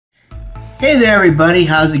Hey there everybody,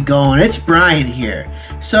 how's it going? It's Brian here.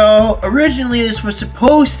 So originally this was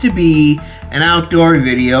supposed to be an outdoor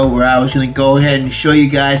video where I was going to go ahead and show you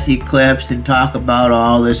guys the eclipse and talk about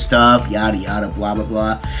all this stuff, yada yada blah blah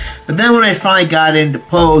blah. But then when I finally got into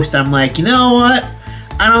post, I'm like, you know what?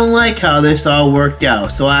 I don't like how this all worked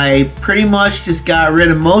out. So I pretty much just got rid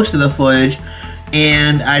of most of the footage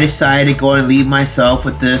and I decided to go and leave myself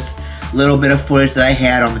with this little bit of footage that I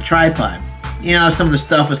had on the tripod. You know, some of the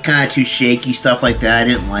stuff was kind of too shaky, stuff like that. I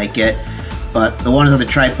didn't like it. But the ones on the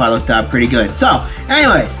tripod looked out pretty good. So,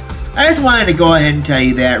 anyways, I just wanted to go ahead and tell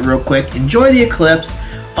you that real quick. Enjoy the eclipse.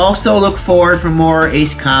 Also, look forward for more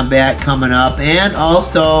Ace Combat coming up. And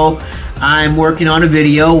also, I'm working on a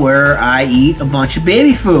video where I eat a bunch of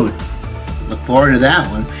baby food. Look forward to that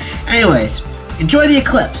one. Anyways, enjoy the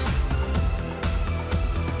eclipse.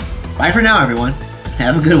 Bye for now, everyone.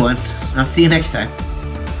 Have a good one. I'll see you next time.